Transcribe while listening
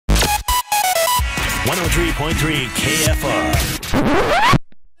103.3 KFR.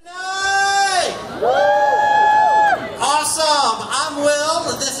 Awesome! I'm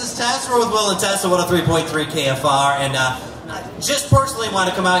Will, this is Tess. We're with Will and Tess at 103.3 KFR, and I just personally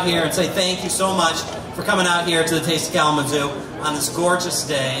want to come out here and say thank you so much for coming out here to the Taste of Kalamazoo on this gorgeous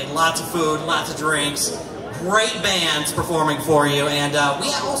day. Lots of food, lots of drinks, great bands performing for you, and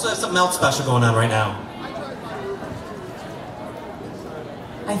we also have something else special going on right now.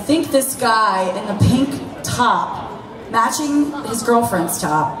 I think this guy in the pink top, matching his girlfriend's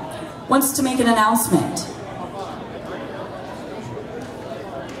top, wants to make an announcement.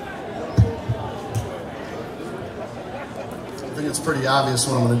 I think it's pretty obvious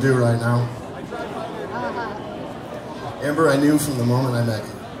what I'm going to do right now. Amber, I knew from the moment I met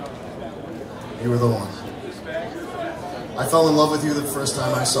you. You were the one. I fell in love with you the first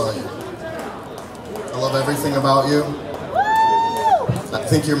time I saw you. I love everything about you. I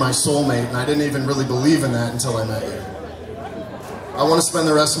think you're my soulmate, and I didn't even really believe in that until I met you. I want to spend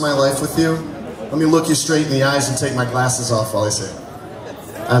the rest of my life with you. Let me look you straight in the eyes and take my glasses off while I say,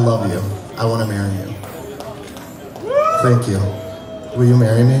 I love you. I want to marry you. Thank you. Will you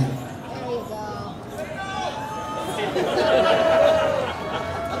marry me?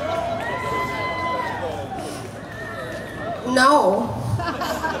 No.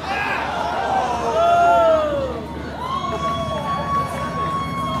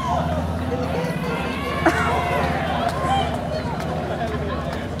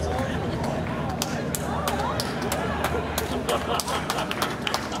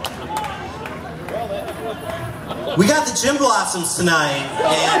 We got the Gym Blossoms tonight,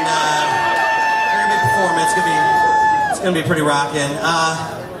 and they're gonna be performing. It's gonna be pretty rocking.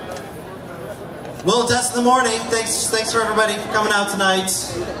 Will and Tess in the morning. Thanks for everybody for coming out tonight.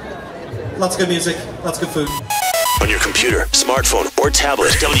 Lots of good music, lots of good food. On your computer, smartphone, or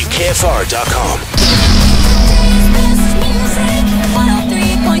tablet, WKFR.com.